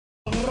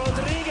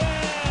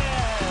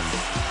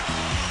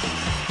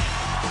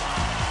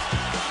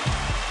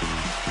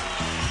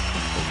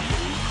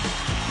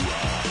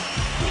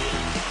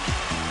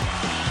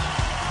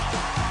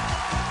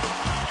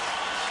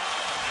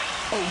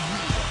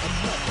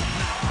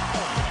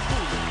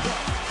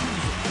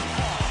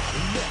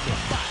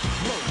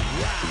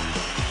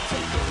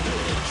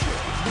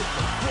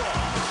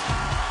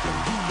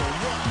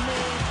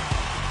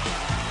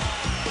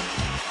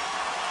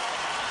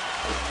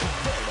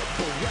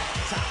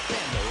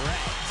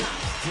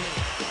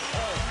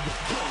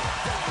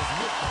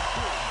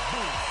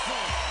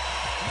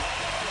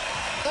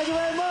Thank you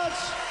very much.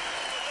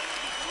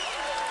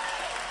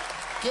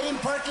 Getting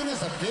parking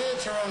is a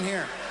bitch around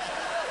here.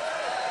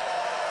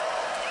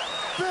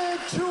 Big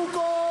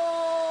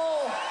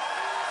Chuco!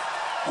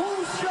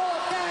 Who's your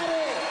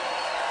daddy?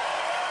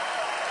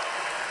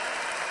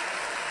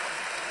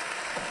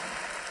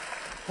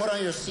 Put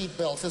on your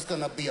seatbelts. It's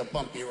gonna be a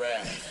bumpy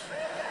ride.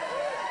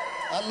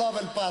 I love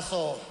El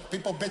Paso.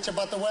 People bitch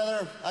about the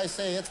weather. I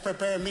say it's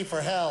preparing me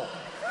for hell.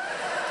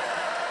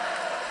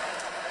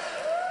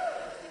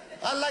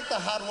 I like the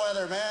hot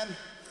weather, man.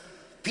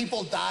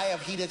 People die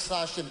of heat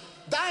exhaustion.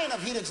 Dying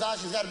of heat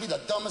exhaustion has got to be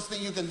the dumbest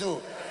thing you can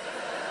do.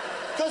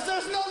 Because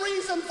there's no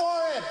reason for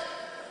it.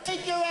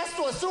 Take your ass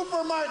to a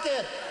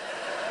supermarket.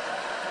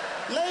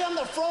 Lay on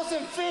the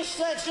frozen fish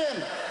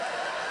section.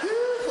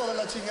 Hijo de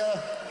la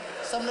chingada.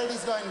 Some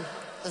lady's going,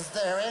 is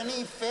there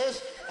any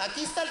fish?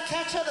 Aquí está el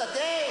catch of the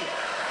day.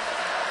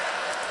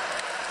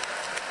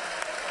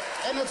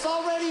 And it's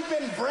already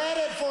been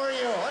breaded for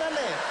you.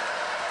 Órale.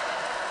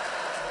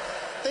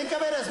 Think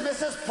of it as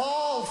Mrs.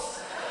 Paul's.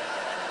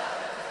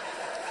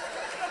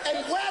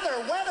 And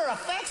weather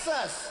affects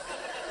us.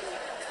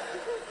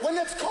 When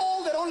it's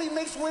cold, it only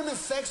makes women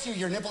sexier.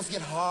 Your nipples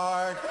get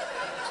hard.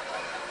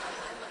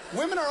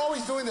 Women are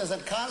always doing this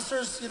at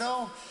concerts, you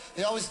know.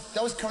 They always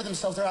cover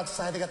themselves. They're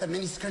outside. They got the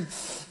mini skirt.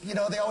 You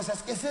know, they always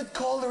ask, is it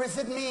cold or is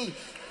it me?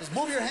 Just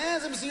move your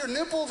hands. Let me see your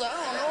nipples. I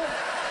don't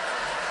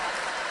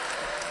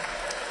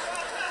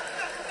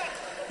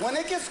know. When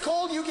it gets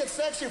cold, you get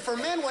sexier. For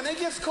men, when it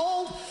gets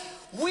cold,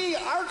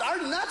 our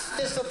nuts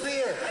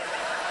disappear.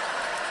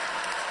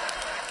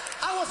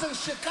 I was in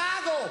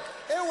Chicago.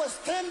 It was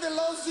 10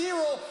 below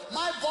zero.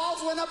 My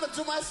balls went up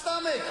into my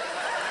stomach.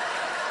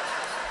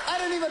 I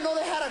didn't even know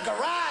they had a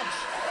garage.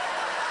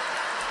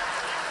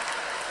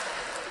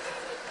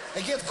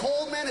 It gets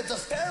cold, man. It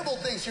does terrible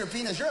things to your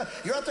penis.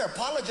 You're out there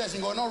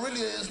apologizing, going, no,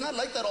 really, it's not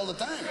like that all the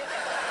time.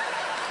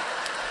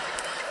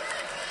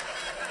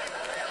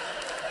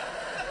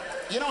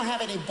 You don't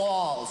have any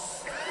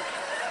balls.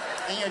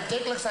 And your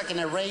dick looks like an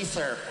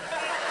eraser.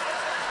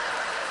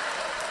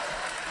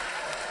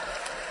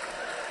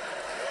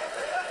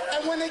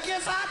 And when it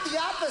gets hot, the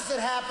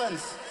opposite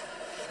happens.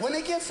 When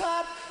it gets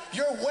hot,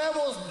 your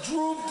huevos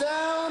droop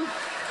down.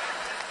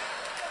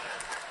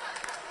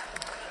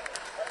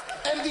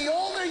 And the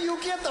older you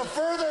get, the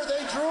further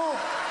they droop.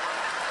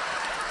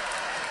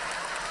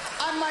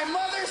 On my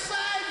mother's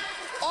side,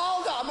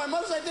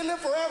 they live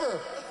forever.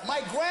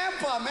 My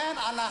grandpa, man,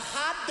 on a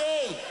hot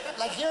day,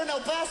 like here in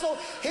El Paso,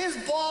 his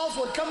balls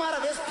would come out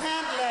of his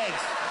pant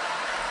legs.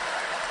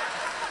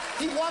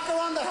 He'd walk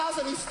around the house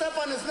and he'd step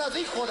on his nuts.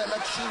 Hijo de la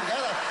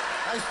chingada.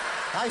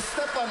 I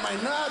step on my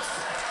nuts.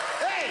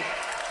 Hey,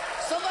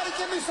 somebody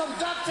give me some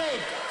duct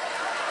tape.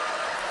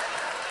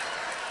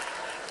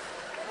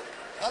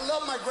 I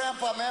love my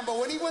grandpa, man, but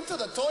when he went to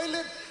the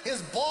toilet,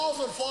 his balls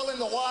would fall in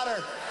the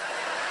water.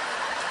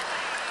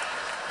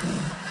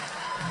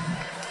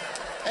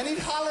 And he'd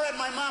holler at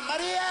my mom,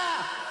 Maria,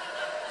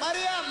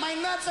 my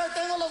nuts are,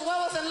 tengo los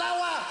huevos en el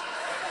agua.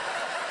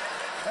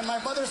 And my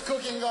mother's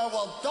cooking, going,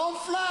 well, don't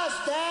flush,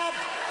 Dad.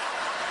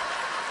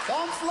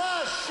 Don't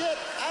flush, shit.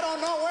 I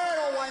don't know where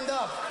it'll wind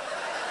up.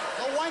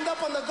 It'll wind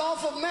up on the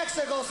Gulf of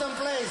Mexico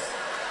someplace.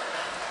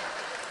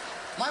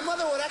 My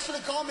mother would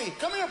actually call me,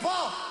 come here,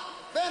 Paul.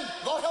 Ben,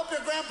 go help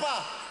your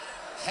grandpa.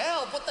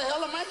 Help? What the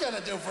hell am I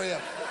gonna do for you?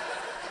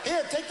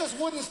 Here, take this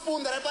wooden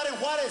spoon that I bought in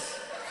Juarez.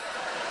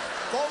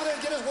 Go over there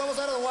and get his huevos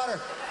out of the water.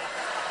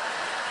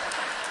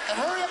 And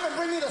hurry up and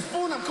bring me the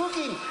spoon, I'm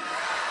cooking.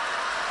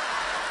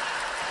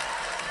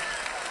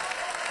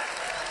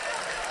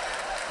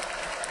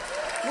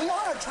 We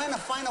are trying to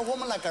find a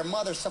woman like our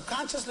mother,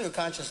 subconsciously or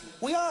consciously.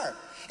 We are.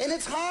 And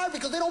it's hard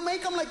because they don't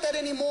make them like that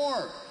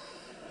anymore.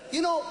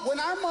 You know, when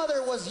our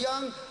mother was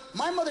young,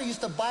 my mother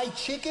used to buy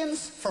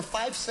chickens for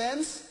 5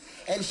 cents,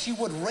 and she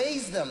would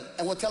raise them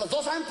and would tell us,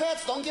 those aren't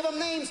pets, don't give them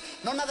names.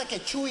 No nada que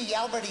Chuy,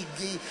 Albert,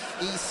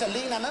 y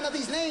Selena, none of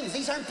these names.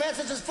 These aren't pets,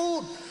 it's just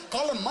food.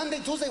 Call them Monday,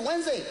 Tuesday,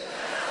 Wednesday,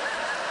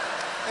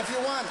 if you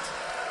want.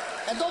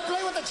 And don't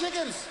play with the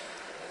chickens.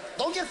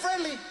 Don't get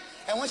friendly.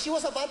 And when she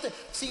was about to,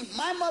 see,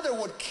 my mother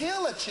would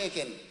kill a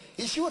chicken.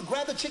 And she would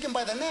grab the chicken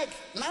by the neck.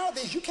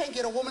 Nowadays, you can't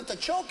get a woman to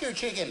choke your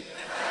chicken.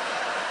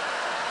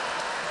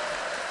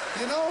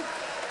 You know?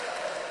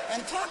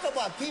 And talk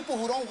about people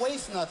who don't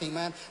waste nothing,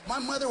 man. My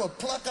mother would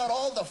pluck out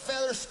all the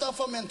feathers, stuff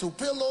them into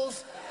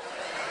pillows,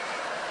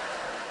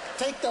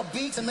 take the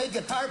beaks and make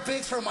guitar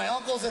picks for my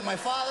uncles and my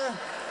father,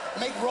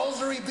 make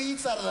rosary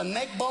beads out of the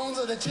neck bones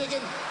of the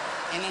chicken.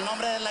 En el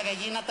nombre de la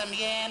gallina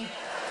también.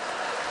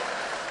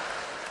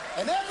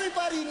 And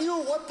everybody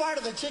knew what part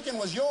of the chicken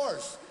was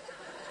yours.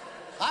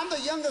 I'm the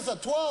youngest of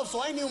 12,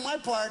 so I knew my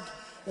part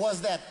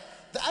was that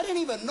I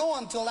didn't even know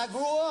until I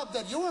grew up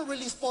that you weren't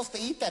really supposed to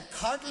eat that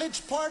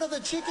cartilage part of the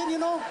chicken, you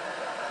know?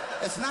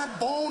 It's not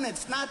bone,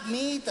 it's not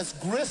meat, it's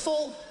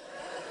gristle.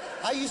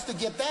 I used to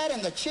get that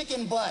in the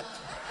chicken butt.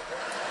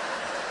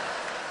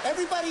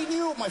 Everybody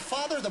knew my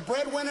father, the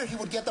breadwinner, he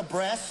would get the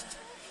breast.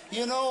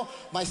 You know,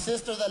 my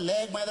sister the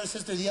leg, my other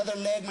sister the other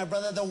leg, my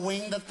brother the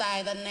wing, the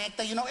thigh, the neck,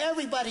 you know,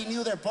 everybody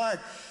knew their part.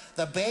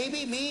 The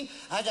baby, me,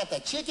 I got the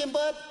chicken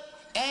butt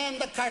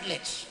and the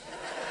cartilage.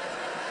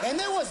 And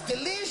it was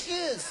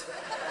delicious.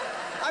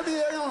 I'd be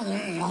there, you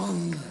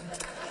know,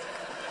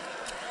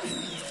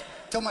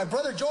 till my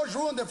brother George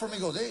ruined it for me.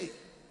 He goes, hey,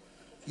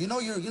 you know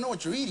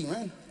what you're eating,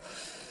 right?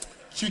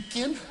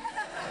 Chicken.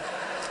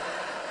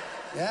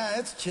 Yeah,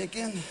 it's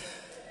chicken.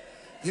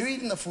 You're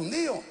eating the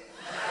fundido.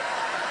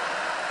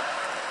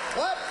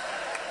 What?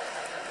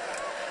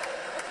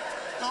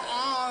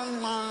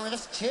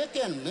 That's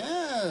chicken.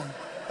 Yeah.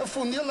 The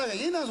fundido la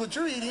gallina is what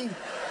you're eating.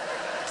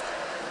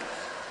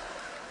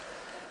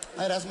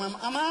 I'd ask my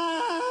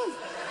mom,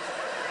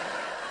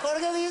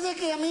 Jorge dice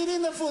que I'm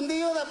eating the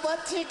fundido, the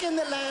butt chicken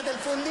del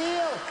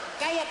fundido.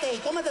 Cállate y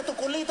cómete tu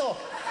culito.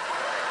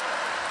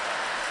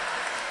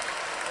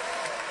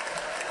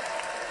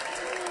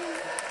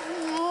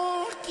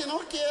 No, que no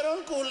quiero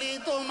el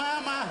culito,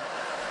 mamá.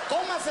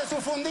 Cómase su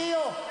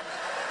fundido.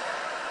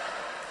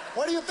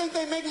 What do you think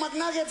they make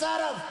McNuggets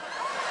out of?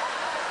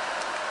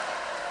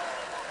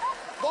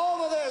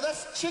 Go over there.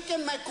 That's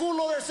chicken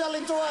maculo they're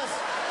selling to us.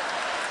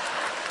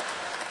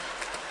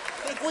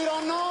 Think we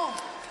don't know?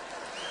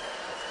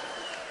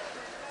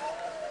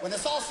 When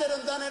it's all said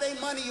and done, it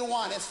ain't money you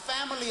want. It's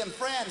family and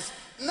friends.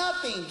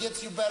 Nothing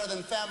gets you better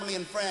than family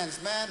and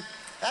friends, man.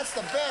 That's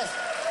the best.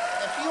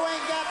 If you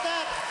ain't got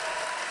that,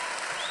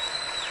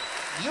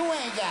 you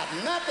ain't got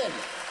nothing.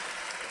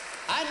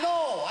 I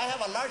know. I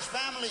have a large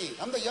family.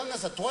 I'm the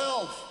youngest of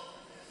 12.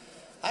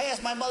 I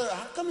asked my mother,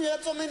 how come you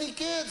had so many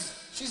kids?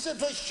 She said,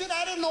 well, shit,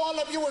 I didn't know all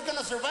of you were going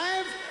to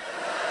survive.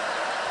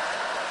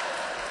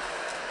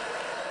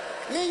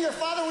 Me and your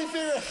father, we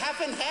figured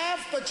half and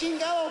half, but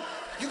chingado,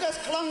 you guys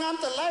clung on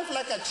to life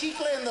like a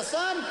chicle in the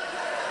sun.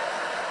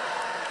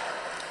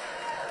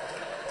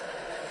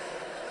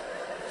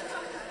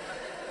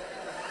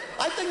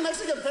 I think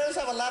Mexican parents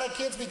have a lot of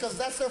kids because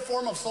that's their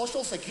form of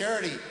social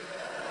security.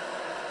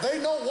 They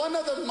know one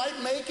of them might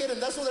make it,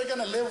 and that's what they're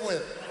going to live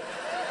with.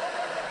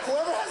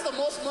 Whoever has the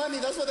most money,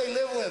 that's what they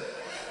live with.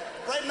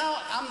 Right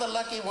now, I'm the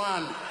lucky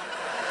one.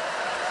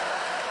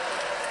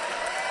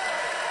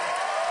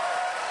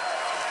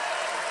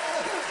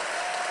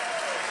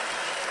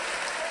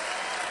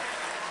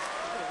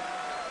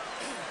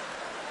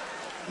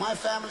 My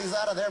family's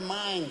out of their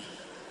mind.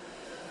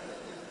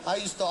 I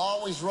used to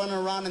always run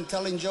around and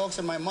telling jokes,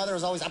 and my mother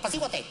was always,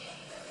 apaciguate.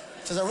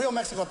 She's a real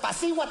Mexican,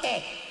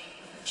 apaciguate.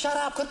 Shut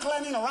up, quit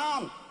clowning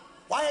around.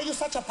 Why are you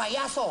such a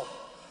payaso?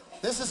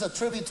 This is a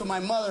tribute to my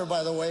mother,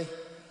 by the way.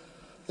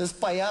 This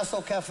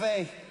payaso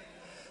cafe.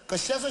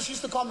 Because that's what she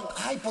used to call me.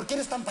 Ay, ¿por qué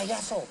eres tan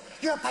payaso?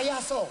 You're a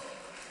payaso.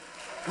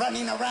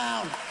 Running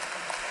around.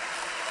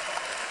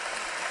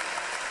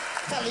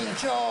 Telling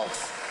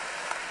jokes.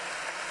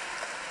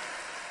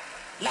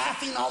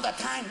 Laughing all the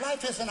time.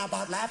 Life isn't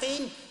about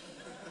laughing.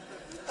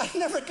 I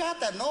never got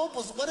that. No,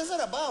 pues what is it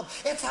about?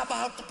 It's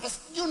about,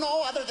 you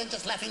know, other than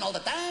just laughing all the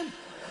time.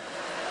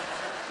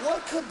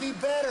 What could be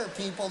better,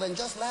 people, than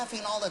just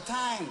laughing all the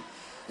time?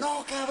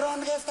 No,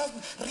 cabrón, ya estás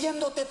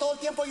riéndote todo el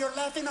tiempo. You're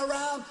laughing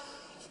around.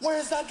 Where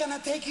is that going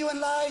to take you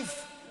in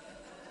life?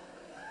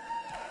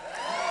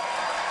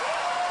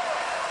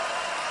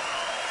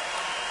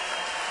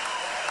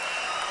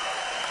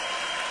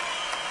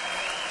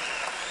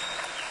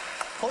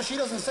 Of course, she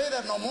doesn't say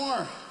that no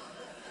more.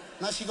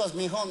 Now she goes,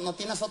 mijo, no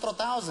tienes otro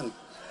 1,000.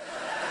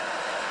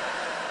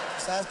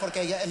 ¿Sabes? Porque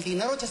el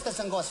dinero just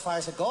doesn't go as far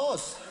as it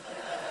goes.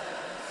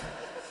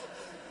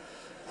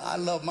 I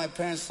love my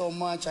parents so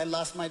much. I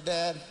lost my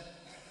dad.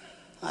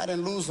 I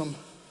didn't lose him.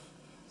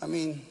 I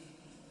mean,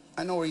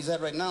 I know where he's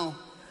at right now.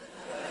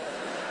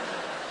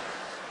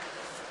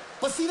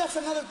 But see, that's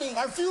another thing.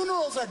 Our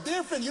funerals are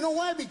different. You know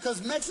why?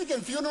 Because Mexican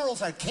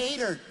funerals are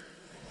catered.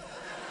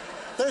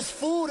 There's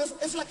food.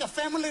 It's like a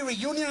family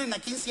reunion and a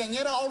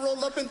quinceañera all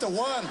rolled up into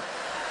one.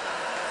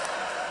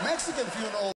 Mexican funerals.